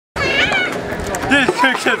This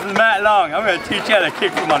trick is Matt Long. I'm gonna teach you how to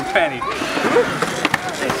kick from on fanny.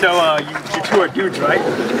 So you two are dudes, right?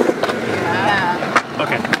 Yeah.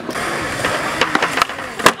 Okay.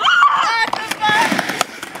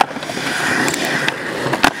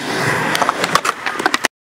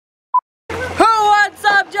 Who wants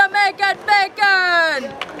some Jamaican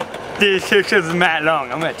bacon? This trick is Matt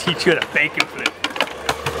Long. I'm gonna teach you how to bacon flip.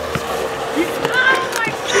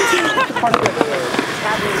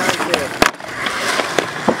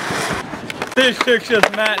 This trick is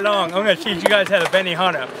Matt Long. I'm gonna teach you guys how to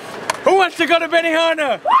benihana. Who wants to go to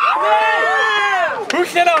benihana? Yeah! Who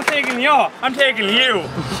said I was taking y'all? I'm taking you.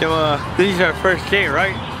 So this is our first date,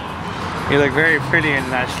 right? You look very pretty in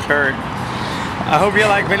that skirt. I hope you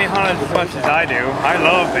like benihanas as much as I do. I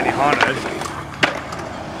love benihanas.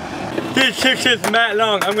 This trick is Matt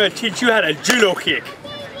Long. I'm gonna teach you how to judo kick.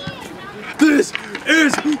 This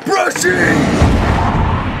is brushing!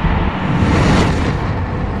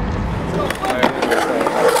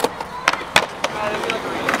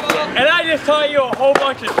 And I just taught you a whole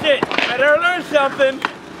bunch of shit. Better learn something.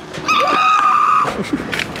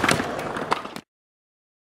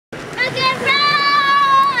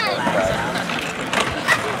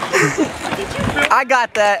 I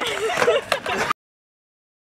got that.